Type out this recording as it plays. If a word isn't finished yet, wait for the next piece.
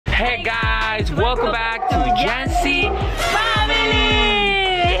Hey guys, welcome back to Jancy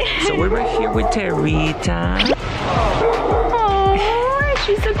Family. So we're right here with Terita. Oh,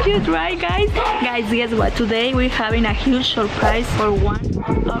 she's so cute, right, guys? Guys, guess what? Today we're having a huge surprise for one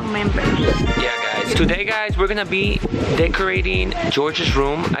of our members. Yeah, guys. Today, guys, we're gonna be decorating George's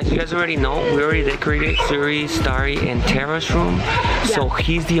room. As you guys already know, we already decorated Suri, Starry, and Tara's room. Yeah. So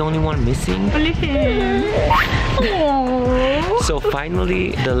he's the only one missing. Only him. So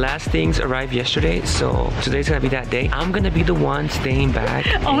finally, the last things arrived yesterday. So today's gonna be that day. I'm gonna be the one staying back.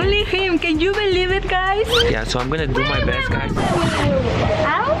 Only him. Can you believe it, guys? Yeah. So I'm gonna do my best, guys.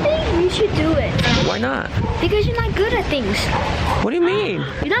 I don't think you should do it. Why not? Because you're not good at things. What do you mean?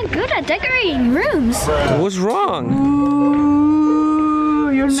 You're not good at decorating rooms. What's wrong? Ooh,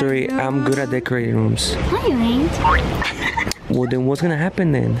 you're Sorry, I'm good at decorating rooms. No, you ain't. Well, then what's gonna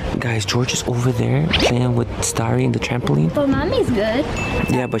happen then? Guys, George is over there playing with Starry in the trampoline. But mommy's good.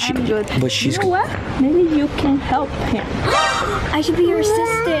 Yeah, but she's You know what? Maybe you can help him. I should be your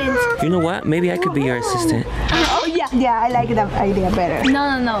assistant. You know what? Maybe I could be your assistant. Oh yeah, I like that idea better.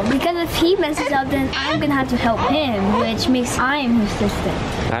 No. Because if he messes up, then I'm gonna have to help him, which makes I'm his assistant.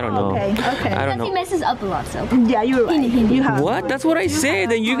 I don't know. Okay. I don't Because he know. messes up a lot, so. Yeah, you're right. You have. What? That's what I said.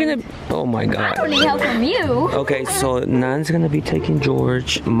 Then you're gonna. Oh my I God. don't need help from you. Okay, so Nan's gonna be taking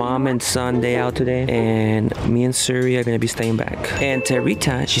George, Mom and Son day out today, and me and Suri are gonna be staying back. And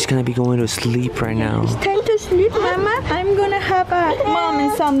Terita, she's gonna be going to sleep right now. It's time to sleep, Mama. I'm gonna have a mom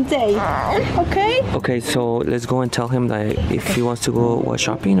and son day. Okay? Okay, so let's go and tell him that if he wants to go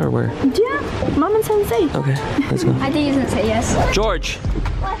shopping or where. Yeah, mom and son day. Okay, let's go. I think he's gonna say yes. George,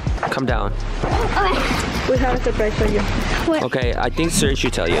 come down. Okay. We have a surprise for you. Okay, I think Suri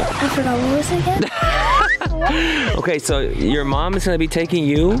should tell you. I forgot what was it again? Okay, so your mom is gonna be taking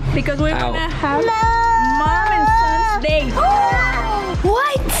you. Because we're out. gonna have mom and son's day.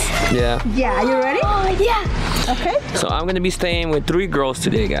 What? Yeah. Yeah, are you ready? Oh, yeah. Okay. So I'm gonna be staying with 3 girls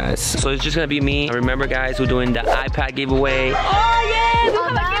today, guys. So it's just gonna be me. Remember, guys, we're doing the iPad giveaway. Oh, yeah. We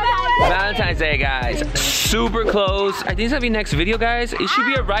have a giveaway. Valentine's Day, guys. Super close. I think it's gonna be next video, guys. It should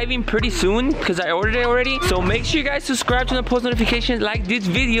be arriving pretty soon because I ordered it already. So make sure you guys subscribe to the post notifications, like this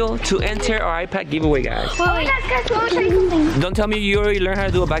video to enter our iPad giveaway, guys. Wait, guys, let me show you something. Don't tell me you already learned how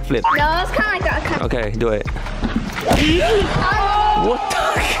to do a backflip. No, it's kind of like that. Okay, do it. What the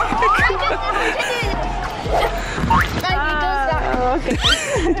Okay.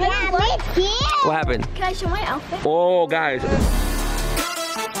 What happened? Can I show my outfit? Oh, guys.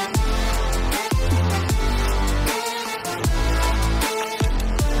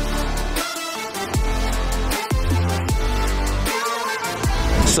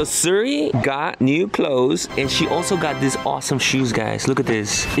 So Suri got new clothes and she also got these awesome shoes, guys. Look at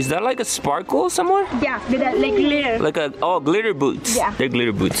this. Is that like a sparkle somewhere? Yeah, with that like glitter. Like glitter boots. Yeah. They're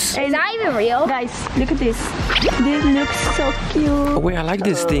glitter boots. Is that even real? Guys, look at this. This looks so cute. Oh wait, I like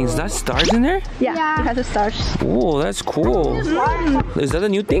these things. That stars in there? Yeah, it has the stars. Oh, that's cool. Is that a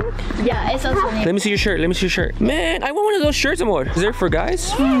new thing? Yeah, it's so funny. Let me see your shirt. Let me see your shirt. Man, I want one of those shirts more. Is there for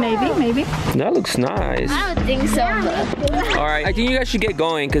guys? Maybe. That looks nice. I don't think so. All right, I think you guys should get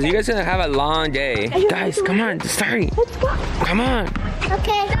going because you guys are gonna have a long day. Guys, come on, Starry. Let's go. Come on.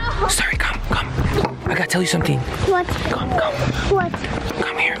 Okay. Starry, come. I gotta tell you something. What? Come. What?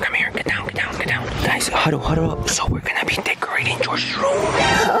 Come here. Get down. Guys, huddle up. So we're gonna be decorating George's room.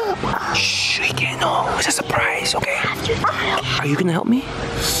 Shh, we can't know. It's a surprise, okay? Are you gonna help me?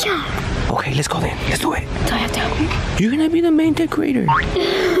 Sure. Okay, let's go then. Let's do it. Do I have to help you? You're gonna be the main decorator.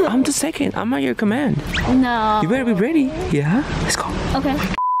 I'm the second. I'm at your command. No. You better be ready. Yeah? Let's go. Okay.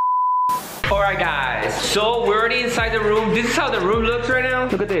 Alright guys, so we're already inside the room. This is how the room looks right now.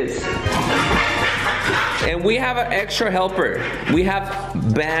 Look at this. And we have an extra helper. We have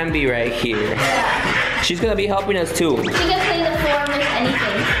Bambi right here. She's gonna be helping us too. She can clean the floor with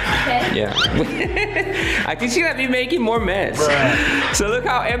anything. Okay? Yeah. I think she's gonna be making more mess. So look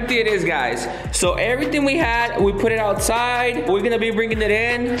how empty it is, guys. So everything we had, we put it outside. We're gonna be bringing it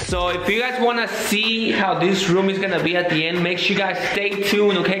in. So if you guys wanna see how this room is gonna be at the end, make sure you guys stay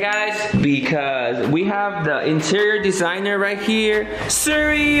tuned, okay guys? Because we have the interior designer right here,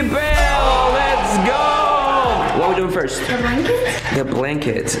 Suri Bell. Let's go! What are we doing first? The blankets? The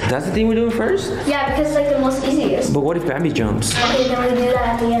blankets. That's the thing we're doing first? Yeah, because it's like the most easiest. But what if Bambi jumps? Okay, then we do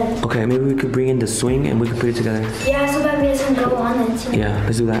that at the end. Okay, maybe we could bring in the swing and we could put it together. Yeah, so Bambi doesn't go on it too. Yeah,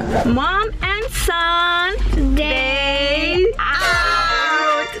 let's do that. Mom and son day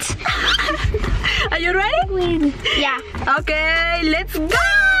out. Are you ready? Yeah. Okay, let's go.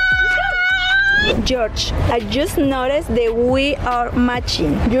 George, I just noticed that we are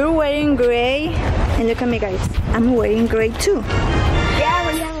matching. You're wearing gray, and look at me, guys. I'm wearing gray too. Yeah,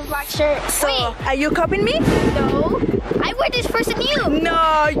 we have a black shirt. So, Wait. are you copying me? No. I wear this first than you.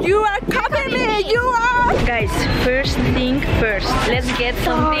 No, you are copying me. You are. Guys, first thing first. Let's get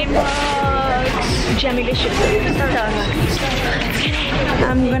something. Jamilicious.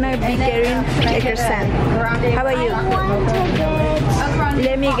 I'm gonna be getting a croissant. How about you? I want to get...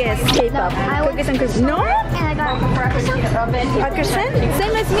 Let me guess. K-pop. Cookies and cream. No? And I got A croissant?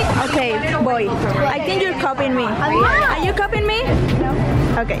 Same as me? Okay, boy. I think you're copying me. Are you copying me? No.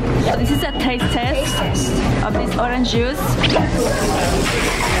 Okay. So this is a taste test of this orange juice.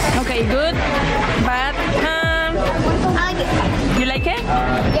 Okay, good. But I like it. you like it?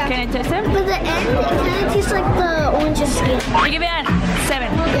 Yeah. Can I taste it? But the end, it kind of tastes like the orange skin. I give it a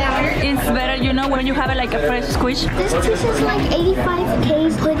 7. Yeah. It's better, you know, when you have it like a fresh squish. This tastes like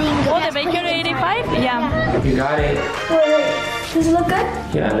 85K pudding. Oh, the baker 85? Yeah. You got it. Wait, does it look good?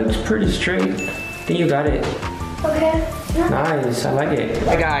 Yeah, it looks pretty straight. I think you got it. Okay. Nice, I like it.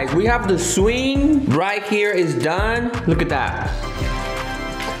 Hey guys, we have the swing right here is done. Look at that.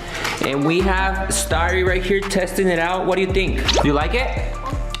 And we have Starry right here testing it out. What do you think? Do you like it?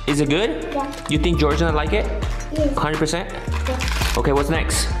 Is it good? Yeah. You think George's gonna like it? Yeah. 100%? Yeah. Okay, what's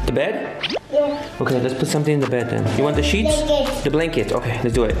next? The bed? Yeah. Okay, let's put something in the bed then. You want the sheets? Blanket. The blanket. Okay,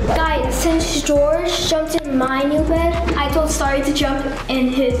 let's do it. Guys, since George jumped in my new bed, I told Starry to jump in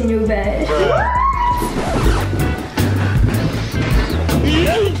his new bed.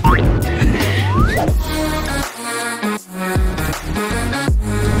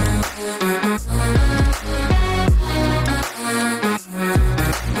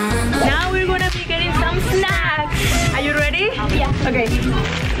 Now we're gonna be getting some snacks. Are you ready? Yeah. Okay.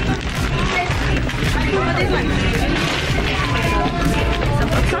 What this one? Some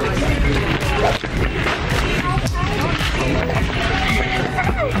popcorn?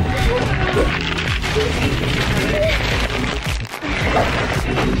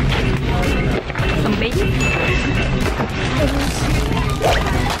 Some bacon?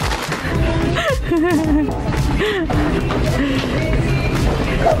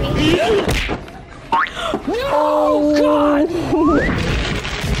 Oh God!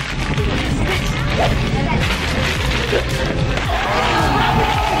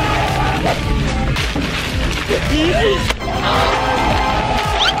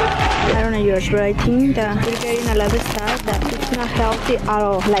 I don't know yours, but I think that we're getting a lot of stuff that it's not healthy at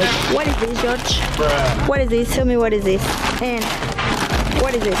all. Like, what is this, George? What is this? Tell me what is this? And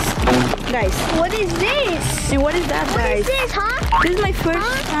what is this? Guys. What is this? And what is that, guys? What is this, huh? This is my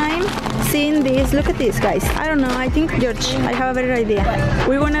first time seeing this. Look at this, guys. I don't know. I think, George, I have a better idea.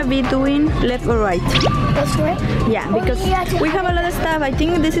 We're gonna be doing left or right. That's right. Yeah, because we have a lot of stuff. I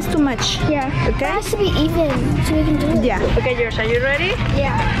think this is too much. Yeah. Okay? It has to be even so we can do it. Yeah. Okay, George, are you ready?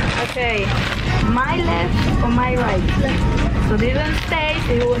 Yeah. Okay. My left or my right? So this one stays,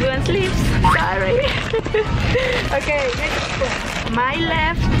 this one sleeps. Sorry. Okay, next one. My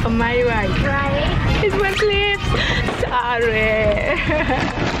left or my right? Right. This one sleeps. Sorry.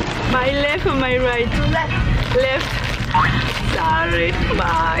 My left or my right? Left. Left. Sorry.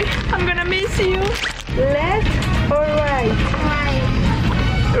 Bye. I'm gonna miss you. Left or right? Right.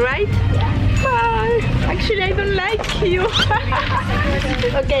 Right? Bye. Actually, I don't like you.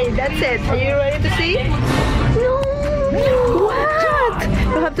 Okay, that's it. Are you ready to see? No. What?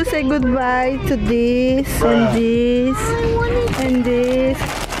 You have to say goodbye to this and this I wanted and this.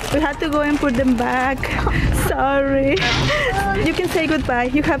 We have to go and put them back. Sorry. You can say goodbye.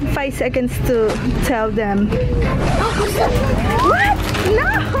 You have 5 seconds to tell them. What? No,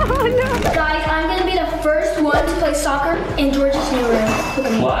 no. Guys, I'm gonna be the first one to play soccer in George's new room. Look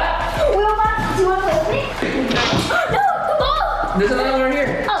at me. What? Do you want to play with me? No, the ball! There's another one right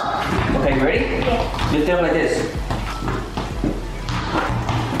here. Oh. Okay, you ready? Yeah. Just do it like this.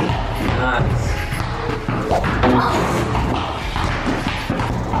 Nice.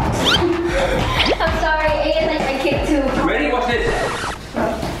 I'm sorry, and I kicked too. Ready? Watch this.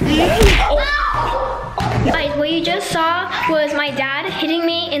 Guys, what you just saw was my dad hitting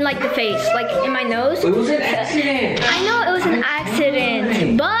me in like the face, like in my nose. It was an accident. I know it was an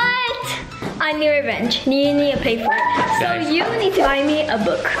accident, but I need revenge. You need to pay for it. So Guys. you need to buy me a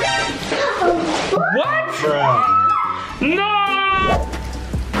book. What? No!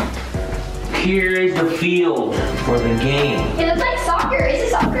 Here is the field for the game. It looks like soccer. Is it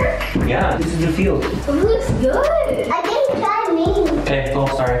soccer? Yeah, this is the field. It looks good. I think that means. Okay, go,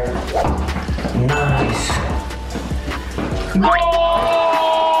 sorry. Nice. I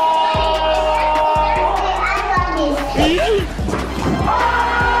got this.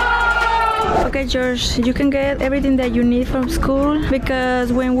 Okay, Okay, George, you can get everything that you need from school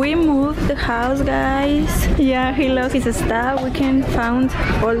because when we moved the house, guys, yeah, he lost his stuff. We can found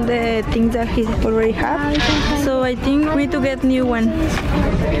all the things that he already had. So I think we need to get new one.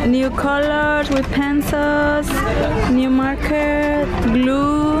 New colors with pencils, new marker,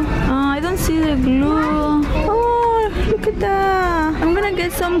 glue. I don't see the glue. Oh, look at that. I'm gonna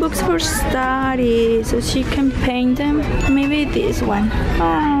get some books for study so she can paint them. Maybe this one.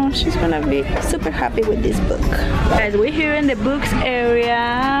 Oh, she's gonna be super happy with this book. Guys, we're here in the books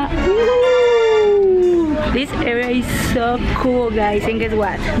area. Woo! This area is so cool, guys. And guess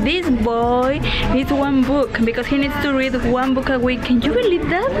what? This boy needs one book because he needs to read one book a week. Can you believe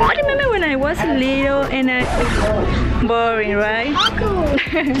that? I remember when I was little and boring, right?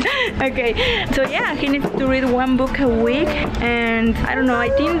 Okay, so yeah, he needs to read one book a week, and I don't know, I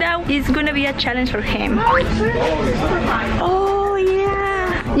think that is gonna be a challenge for him. Oh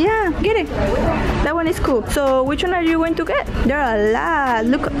yeah, yeah, get it. That one is cool. So which one are you going to get? There are a lot.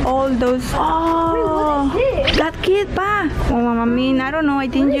 Look at all those. Oh, that kid, pa. Oh, I mean, I don't know. I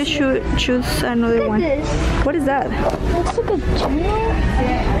think you should choose another one. What is that? Looks like a journal.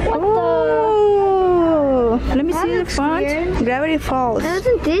 Let me see the font. Weird. Gravity Falls. That was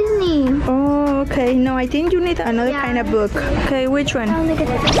in Disney. Oh, okay. No, I think you need another kind of book. Okay, which one?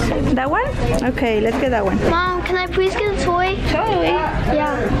 That one? Okay, let's get that one. Mom, can I please get a toy? Toy?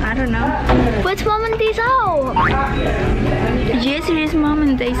 Yeah. I don't know. What's Mom and Days out? Yes, it is Mom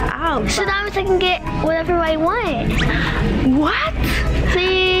and Days out. So that means I can get whatever I want. What?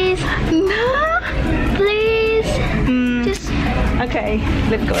 Please. No. Please. Just. Okay,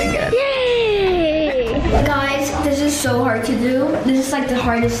 let's go and get it. Yay! Guys, this is so hard to do. This is like the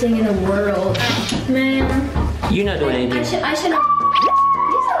hardest thing in the world. Man. You're not doing anything. I should.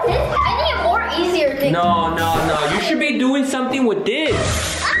 I need a more easier thing. No. You should be doing something with this.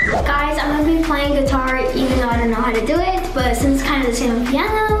 Guys, I'm gonna be playing guitar even though I don't know how to do it. But since it's kind of the same with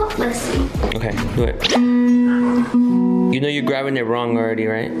piano, let's see. Okay, do it. You know you're grabbing it wrong already,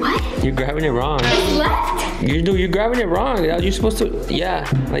 right? What? You're grabbing it wrong. Left? You're grabbing it wrong. You're supposed to, yeah,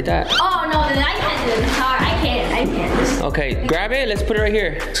 like that. Oh no, then I can't do the guitar. I can't. Okay, grab it. Let's put it right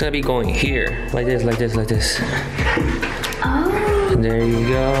here. It's gonna be going here, like this. Oh. And there you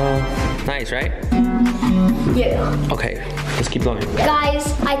go. Nice, right? Yeah. Okay, let's keep going.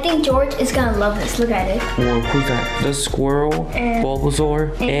 Guys, I think George is gonna love this. Look at it. Whoa, who's that? The squirrel, And-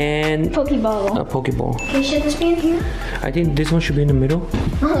 Bulbasaur, and Pokeball. a Pokeball. Okay, should this be in here? I think this one should be in the middle,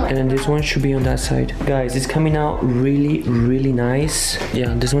 and then this one should be on that side. Guys, it's coming out really, really nice.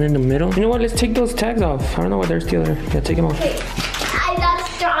 Yeah, this one in the middle. You know what? Let's take those tags off. I don't know why they're still there. Yeah, take them off. Okay. I'm not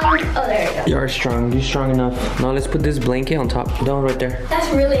strong. Oh, there we go. You are strong. You're strong enough. Now let's put this blanket on top. Down right there. That's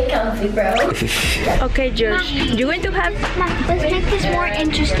really comfy, bro. Okay, George, you're going to have. Mom, let's make this more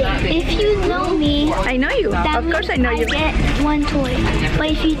interesting. If you know me, I know you. that Of course, I know you. get one toy. But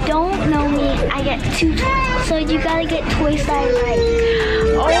if you don't know me, I get two toys. So you gotta get toys that I like.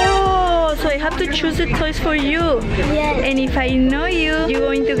 Oh, so I have to choose the toys for you. Yes. And if I know you, you're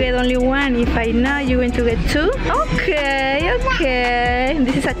going to get only one. If I know, you're going to get two. Okay.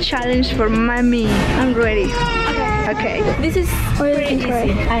 This is a challenge for mommy. I'm ready. Okay. This is pretty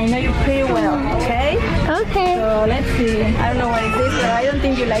easy. I know you pretty well. Okay. Okay. So let's see. I don't know what it is, but I don't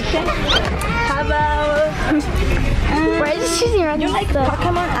think you like it. How about? Why is she choosing random You like stuff?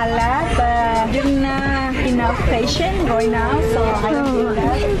 Pokemon a lot, but you're not enough patient right now, so I don't think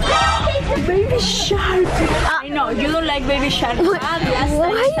that. Baby Shark. I know you don't like Baby Shark. Last time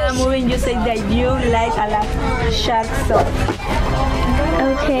you started moving, you said that you like a lot shark. So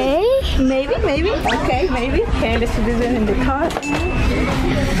Okay. maybe. Okay, maybe. Okay, let's do this in the car.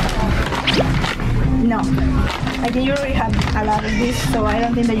 No, I think you already have a lot of this, so I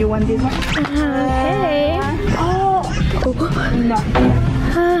don't think that you want this one. Okay. Oh, no. I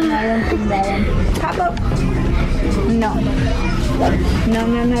don't think that one. How about? No,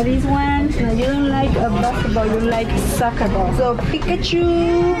 this one. No, you don't like a basketball, you like soccer ball. So Pikachu,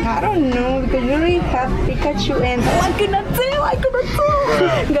 I don't know, because you already have Pikachu and I cannot tell.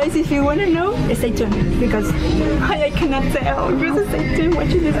 Guys, if you want to know, stay tuned, because I cannot tell. Just stay tuned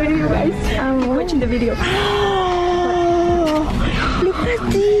watching this video, guys. I'm watching the video. Look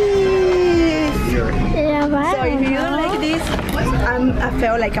at this. Yeah, but So if you don't like this, I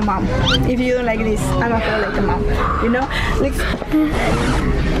feel like a mom. If you don't like this, I feel like a mom. You know? Like,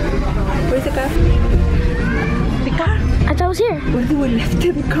 where's the car? The car? I thought it was here. Where do we left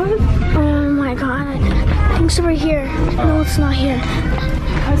the car? Oh my god. I think it's over here. No, it's not here.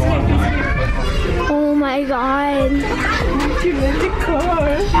 It's here. Oh my god. You left the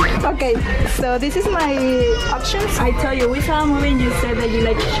car. Okay, so this is my options. I tell you, we saw a movie and you said that you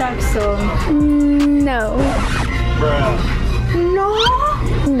like sharks, so... No. No?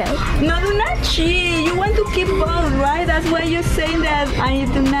 No. No, do not cheat. You want to keep both, right? That's why you're saying that I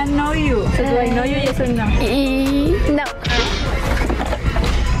do not know you. So do I know you, yes or no? No.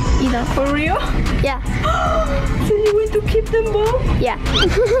 You don't. For real? Yeah. So you want to keep them both? Yeah.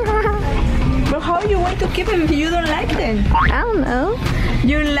 But how you want to keep them if you don't like them? I don't know.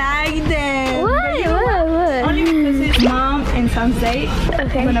 You like them. What? Only because it's mom and son's day.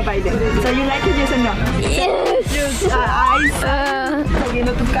 Okay. I'm gonna buy them. So you like it, yes or no? Yes. Estoy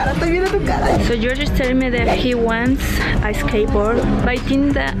viendo tu cara. So George is telling me that he wants a skateboard, but I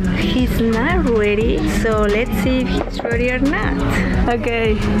think that he's not ready. So let's see if he's ready or not.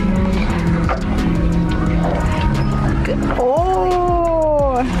 Okay.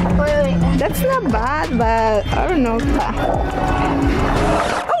 Oh, Wait. that's not bad, but I don't know. Oh.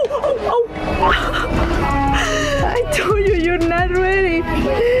 I told you you're not ready.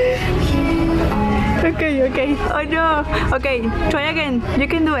 Okay. Oh no. Okay, try again. You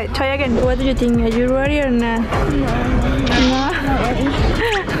can do it. Try again. What do you think? Are you ready or not? No. Not ready.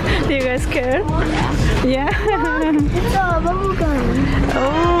 Do you guys care? Yeah. It's all bubble gum.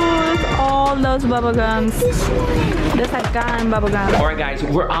 Oh, it's all those bubble gums. There's a gun bubble gum. Alright guys,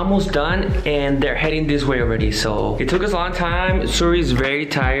 we're almost done and they're heading this way already. So it took us a long time. Suri's very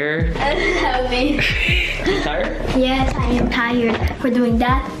tired. Help me. You tired? Yes, I am tired. We're doing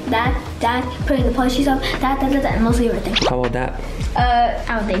that, putting the plushies up, that, and mostly everything. How about that? I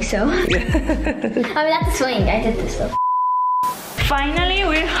don't think so. I mean, that's the swing. I did this though. Finally,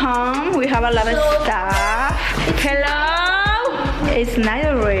 we're home. We have a lot of stuff. Hello? It's night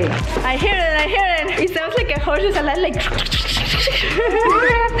already. I hear it. It sounds like a horse is alive, like...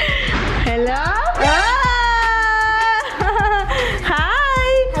 Hello? Ah!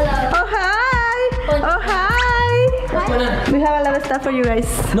 Hi! Hello. Oh, hi! Oh, hi! What's going on? We have a lot of stuff for you guys.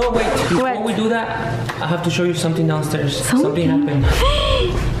 No, wait. Before What? we do that, I have to show you something downstairs. Something happened.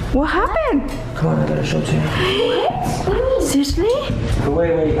 What happened? Come on, I gotta show it to you. Seriously?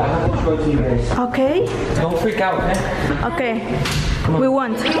 Wait. I have to show it to you guys. Okay. Don't freak out, okay? Okay. We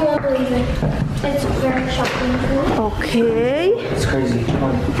won't. You won't believe it. It's very shocking. Okay. It's crazy. Come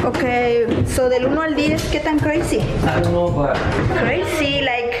on. Okay. So del 1 al 10, ¿qué tan crazy? I don't know, but Crazy,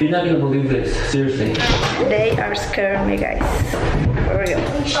 like you're not gonna believe this. Seriously. they are scaring me, guys. For real.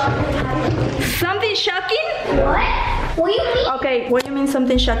 Something shocking? What? What do you mean? Okay, what do you mean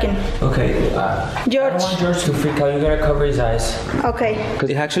something shocking? Okay. I George. don't want George to freak out. You gotta cover his eyes. Okay. Because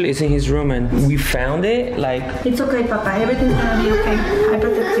it actually is in his room and we found it like... It's okay, Papa. Everything's gonna be okay. I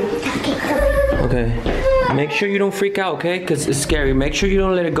protect you. Okay. Make sure you don't freak out, okay? Because it's scary. Make sure you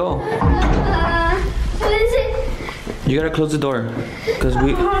don't let it go. What is it? You gotta close the door. Because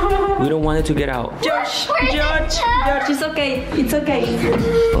we don't want it to get out. George, it's okay. It's okay.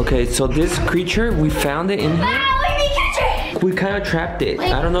 Okay, so this creature, we found it in here. Ah, let me catch it. We kind of trapped it.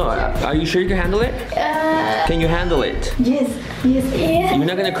 I don't know. Are you sure you can handle it? Can you handle it? Yes. You're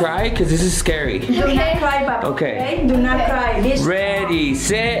not gonna cry? Because this is scary. Do not cry, Papa. Okay. Do not cry. This. Ready,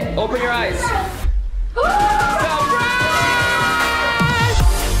 set, open your eyes.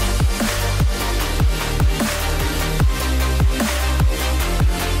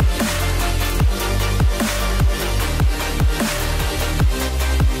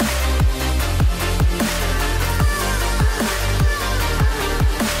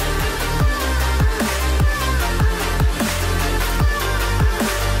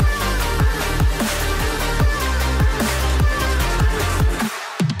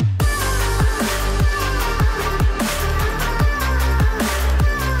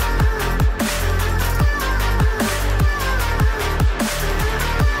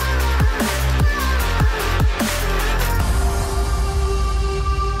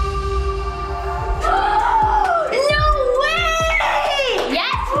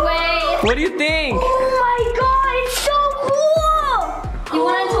 What do you think? Oh my god, it's so cool! You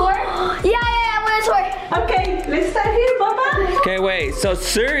want a tour? Yeah, I want a tour. Okay, let's start here, Papa. Okay, wait. So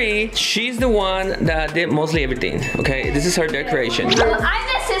Suri, she's the one that did mostly everything. Okay, this is her decoration. I'm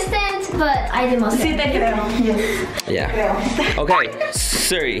the assistant, but I did most of Sí it. te creo. Yes. Yeah. Okay,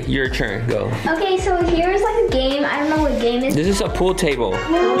 Suri, your turn. Go. Okay, so here's like a game. I don't know what game it is. This is a pool table.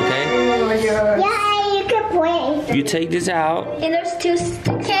 Okay. Yeah, you can play. You take this out And there's two sticks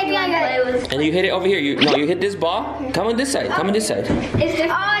you can play with. and you hit it over here. You hit this ball. Come on this side. Come on this side. It's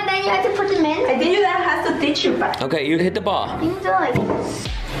different. Oh, and then you have to put them in. I think you that has to teach you, Papa. Okay, you hit the ball. You can do like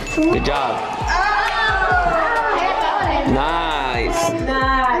Good job. Nice. Nice.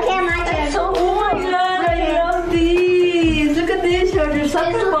 Okay, my turn. Oh my god, I love these. Look at this, your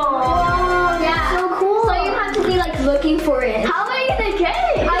soccer ball.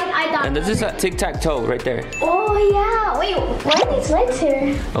 okay. I thought. And this is a tic-tac-toe right there. Oh yeah. Wait, why are these legs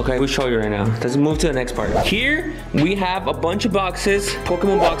here? Okay, we'll show you right now. Let's move to the next part. Here we have a bunch of boxes,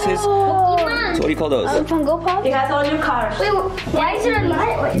 Pokemon boxes. Pokemon. So what do you call those? Fungo Pop. It has all your cars. Wait, why is there a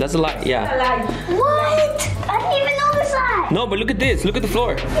light? Wait. That's a light, yeah. What? I didn't even notice that. No, but look at this. Look at the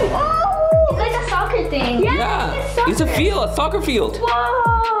floor. Oh, it's like a soccer thing. Yeah, it's a field, a soccer field.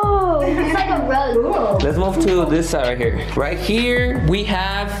 Whoa. It's like a rug. Let's move to this side right here. Right here, we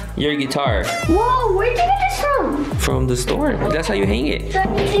have your guitar Whoa, where'd you get this from? from the store. That's how you hang it. So I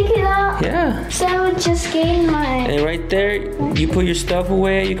can take it out. Yeah. So I would just gain my And right there, you put your stuff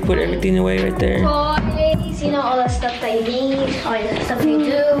away. You can put everything away right there. toys, you know, all the stuff that you need, all the stuff you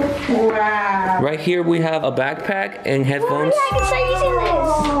do. Wow. Right here, we have a backpack and headphones. Oh, yeah, I can start using this.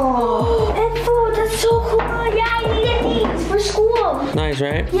 Oh. Headphones, that's so cool. Yeah, I needed these for school. Nice,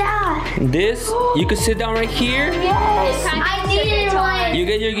 right? Yeah. This, you can sit down right here. Yes. I needed one. You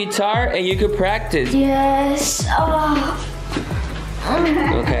get your guitar and you can practice. Yes. Oh.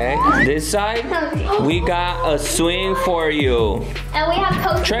 Okay. This side, we got a swing for you. And we have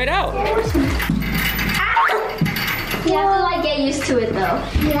coasters. Try it out. You have to like get used to it though.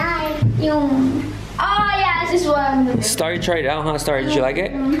 Yeah. Oh yeah, this is what I'm gonna do. Starry tried it out, huh? Starry, did you like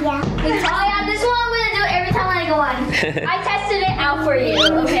it? Yeah. Oh yeah, this is what I'm gonna do every time I go on. I tested it out for you,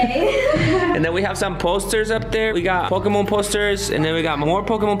 okay? And then we have some posters up there. We got Pokemon posters, and then we got more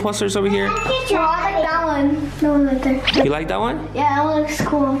Pokemon posters over here. Oh, I like that one. The one right there. You like that one? Yeah, that one looks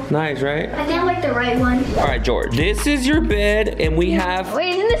cool. Nice, right? I think I like the right one. All right, George. This is your bed, and we have,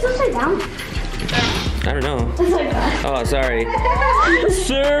 Wait, isn't this upside down? I don't know. Upside down. Oh, sorry.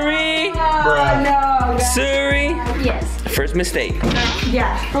 Suri! No. Suri! Yes. First mistake.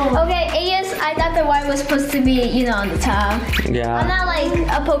 Yeah. Okay, AS, I thought the Y was supposed to be, you know, on the top. I'm Yeah. not like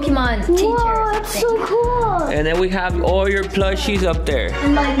a Pokemon teacher. Whoa, that's so cool. And then we have all your plushies up there.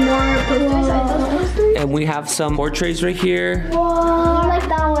 And like more posters. I thought posters. And we have some portraits right here. Whoa, I like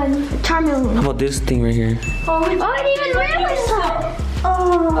that one. Charmeleon. How about this thing right here? Oh, I didn't even realize that.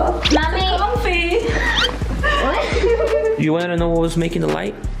 Oh, mommy. Comfy. What? You want to know what was making the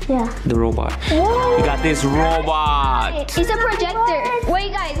light? Yeah. The robot. Whoa. We got this robot. It's a projector.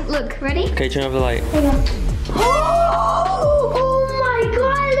 Wait, guys, look. Ready? Okay, turn off the light. Oh my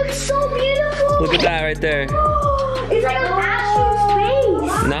God! It looks so beautiful. Look at that right there. It's like an actual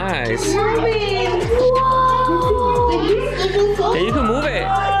space. Nice. Moving. Whoa. And you can move it.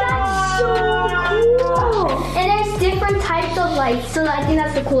 That's so cool. And there's different types of lights, so I think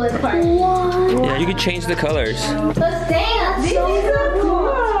that's the coolest part. What? Yeah, you can change the colors. Let's dance. So cool.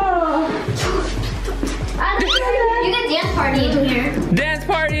 You can dance party in here. Dance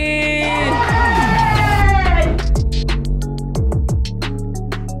party!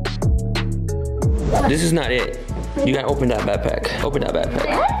 This is not it. You gotta open that backpack. Open that backpack.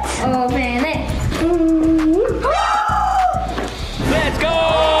 Open it. Let's go!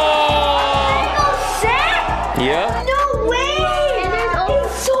 Yep. No way! And there's also,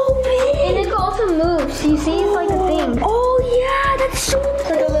 it's so big. And it can also move. So you see, it's like a thing. Oh yeah, that's so cool. It's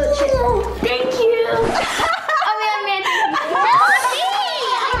like a little chip. Thank you. I mean. No, me.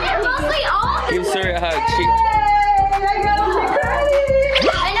 I did mostly all of Give Suri a hug.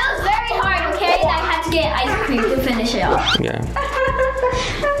 I know it's very hard, okay? I had to get ice cream to finish it off. Yeah.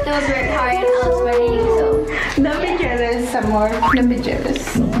 It was very hard. I was sweating, so. Don't be jealous, amor. Don't be jealous.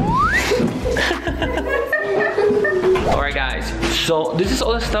 Alright guys, so this is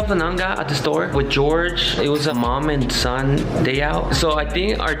all the stuff that Nan got at the store with George. It was a mom and son day out. So I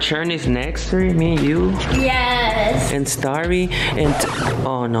think our turn is next, Suri, me and you. Yes. And Starry and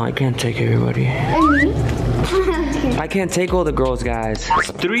oh no, I can't take everybody. And me? I can't take all the girls, guys.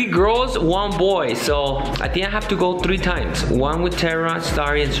 3 girls, 1 boy. So I think I have to go 3 times. 1 with Tara,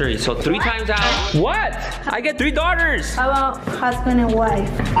 Starry, and Suri. So 3 times out. What? I get 3 daughters. How about husband and wife?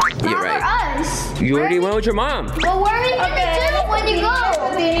 You're Not right. for us. You already went with your mom. Well, what are we gonna do when you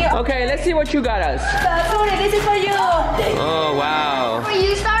go? Okay, let's see what you got us. Sorry, this is for you. Oh wow. For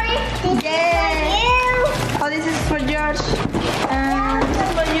you, Starry? Yeah. Oh, this is for George. And this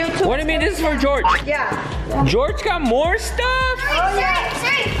is for you too. What do you mean this is for George? Yeah. George got more stuff?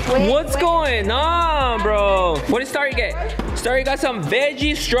 Sorry. What's going on, bro? What did Starry get? Starry got some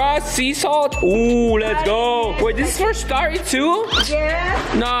veggie straws, sea salt. Ooh, let's go. Wait, this is for Starry too? Yeah.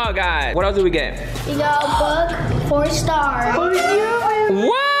 No, guys. What else did we get? You got a book, 4 stars.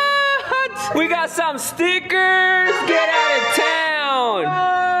 What? We got some stickers. Get out of town.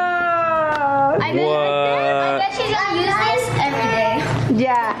 I bet she's gonna use this every day.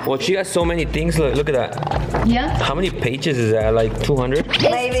 Yeah. Well, she got so many things. Look at that. Yeah. How many pages is that? Like 200?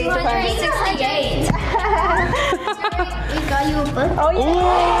 Maybe 268. We got you a book. Oh yeah.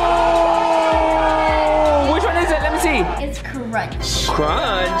 Ooh, which one is it? Let me see. It's Crunch.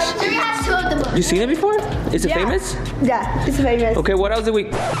 Crunch. Three has two of the books. You seen it before? Is it Yeah. famous? Yeah, it's famous. Okay, what else did we...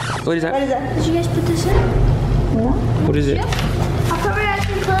 What is that? What is that? Did you guys put this in? What is it? I thought we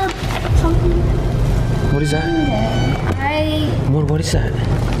actually put something. What is that? What is that?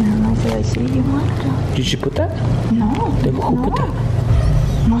 No sé si you want. Did you put that? No. Then who put that?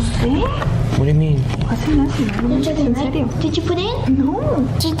 No sé. What do you mean? Casi no sé. ¿En serio? Did you put it in? No.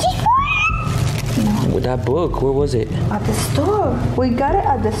 Did you? With that book, where was it? At the store. We got it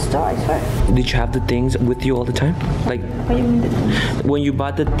at the store, I swear. Did you have the things with you all the time? Like, What do you mean? when you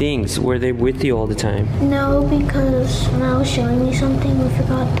bought the things, were they with you all the time? No, because when I was showing you something, we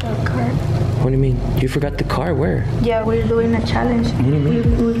forgot the card. What do you mean? You forgot the car? Where? Yeah, we're doing a challenge. What do you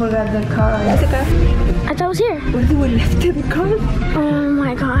mean? We forgot the car. I thought it was here. Where do we left the car? Oh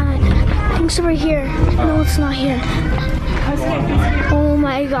my god. I think it's over here. No, it's not here. Oh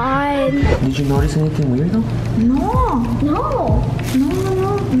my god. Did you notice anything weird though? No. No.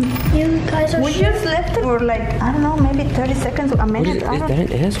 No. You guys are We just left it for like, I don't know, maybe 30 seconds, a What is minute. it? Is that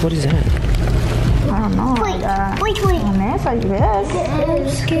an S? What is that? I don't know. Wait. An S, I guess. I'm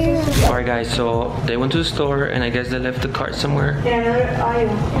scared. Alright guys, so they went to the store and I guess they left the cart somewhere. In another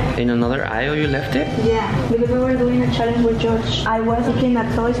aisle. In another aisle you left it? Yeah, because we were doing a challenge with George. I was looking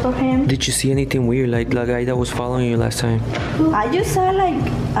at toys for him. Did you see anything weird like the guy that was following you last time? I just saw like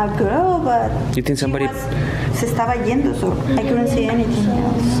a girl, but You think somebody... se estaba yendo, so I couldn't see anything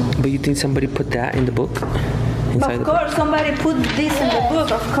else. But you think somebody put that in the book? Inside Of course, somebody put this in the book,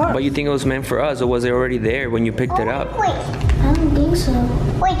 of course. But you think it was meant for us, or was it already there when you picked it up? Wait. I don't think so.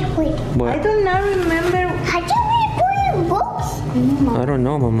 Wait. I What? do not remember. Had you really put in books? I don't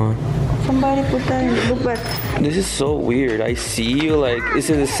know, Mama. Somebody put that in the book, but This is so weird. I see you like, is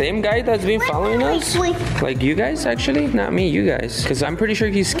it the same guy that's been following us? Like you guys actually? Not me, you guys. Because I'm pretty sure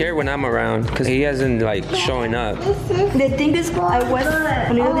he's scared when I'm around. Because he hasn't like showing up. the thing is, I was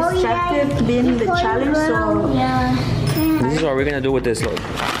a little distracted being in the challenge, so Yeah. This is what we're gonna do with this, look.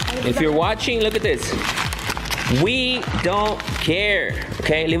 If you're watching, look at this. We don't care.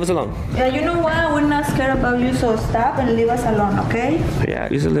 Okay, leave us alone. yeah, you know what? We're not scared about you, so stop and leave us alone, okay? Yeah,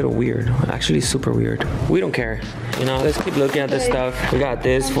 it's a little weird. Actually, super weird. We don't care. You know, let's keep looking at this stuff. We got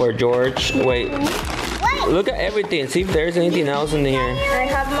this for George. Wait. Look at everything. See if there's anything else in here. I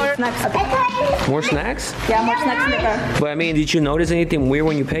have more snacks. More snacks? Yeah, more snacks in the car. But I mean, did you notice anything weird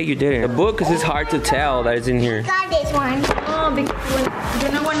when you paid? You didn't. The book, because it's hard to tell that it's in here. Got this one. Oh,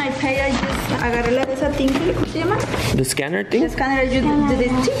 because when I pay, I just agarré la de esa thing, ¿cómo se llama? The scanner thing? The scanner, you do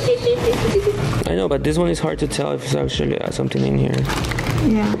this. I know, but this one is hard to tell if it's actually something in here.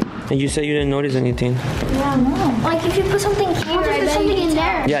 Yeah. And you said you didn't notice anything. Yeah, no. Like if you put something here, I bet something in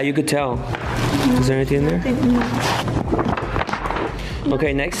there. Yeah, you could tell. Is there anything in there?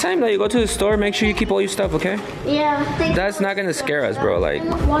 Okay, next time that you go to the store, make sure you keep all your stuff, okay? Yeah. That's not gonna scare us, bro. Like,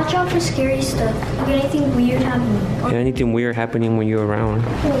 Watch out for scary stuff. Get anything weird happening. anything weird happening when you're around.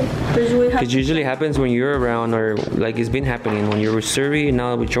 Because we have It usually happens when you're around, or like it's been happening when you're with Surrey and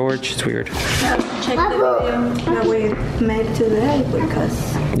now with George. It's weird. to check the video that we made today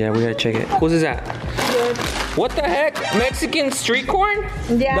because Yeah, we gotta check it. Who's is that? What the heck? Mexican street corn?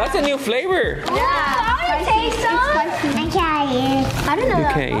 Yeah. That's a new flavor. I want to taste some. I can't eat it. I don't know You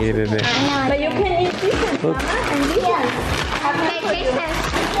that. can't eat it, baby. but you can eat this one, Look. Mama, and this one. Okay, taste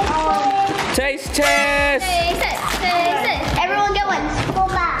this. Taste test! Taste it. Taste it. Everyone get one. Go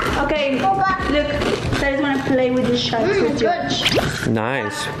back. Okay, look, I just want to play with the shots with George.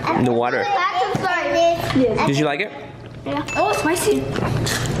 Nice. The water. Yes. Did you like it? Yeah. Oh, spicy.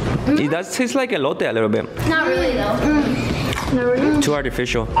 It does taste like elote a little bit. Not really though. Not really? Too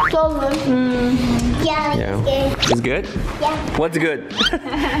artificial. So good. Yeah. Yeah. It's good? Yeah. What's good?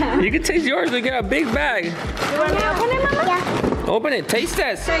 You can taste yours. We got a big bag. You want me to open it, Mama? Yeah. Open it. Taste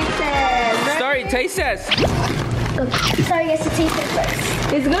test. Taste it. Sorry, taste test. Sorry, guys, to taste it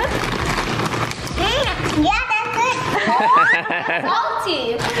first. It's good? Yeah, that's it. Salty.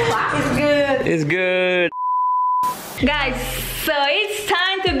 It's good. It's good. Guys, so it's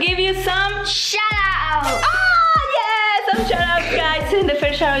time to give you some Shout out. Oh yeah, some shout outs, guys. And the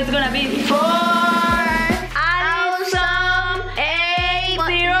first shout out is gonna be for Awesome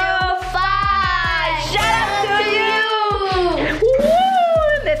 805. Shout out to you.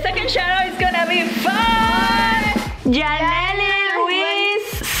 Woo! The second shout out is gonna be for Janely Ruiz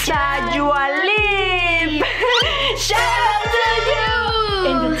Sayualip. Shout out to you.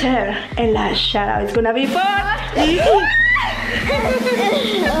 And the third and last shout out is gonna be for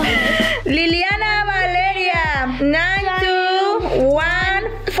Liliana Valeria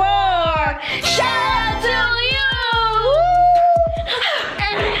 9214. Shout out to you!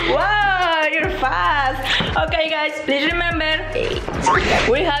 Wow, you're fast. Okay, guys, please remember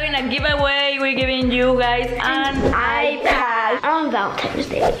we're having a giveaway. We're giving you guys an iPad On Valentine's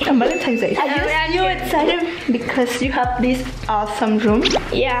Day. on Valentine's Day. Are you excited because you have this awesome room?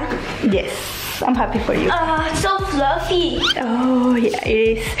 Yeah. Yes, I'm happy for you. So fluffy. Oh, yeah,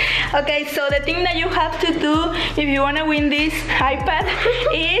 it is. Okay, so the thing that you have to do if you want to win this iPad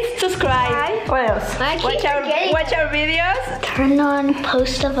is subscribe. What else? I keep forgetting. Watch our videos, Turn on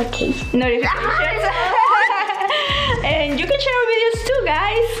post notifications. notifications. And you can share our videos too,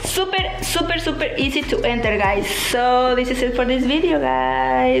 guys. Super easy to enter, guys. So this is it for this video,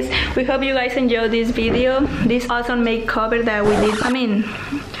 guys. We hope you guys enjoyed this video, this awesome makeover that we did. I mean,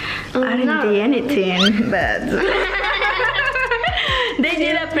 I didn't do anything, but they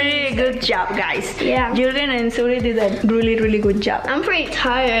did a pretty good job, guys. Yeah. Julian and Suri did a really good job. I'm pretty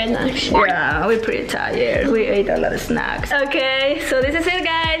tired, actually. Yeah, we're pretty tired. We ate a lot of snacks. Okay, so this is it,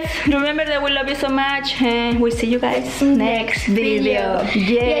 guys. Remember that we love you so much, and we'll see you guys next video.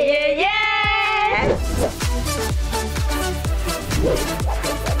 Yeah.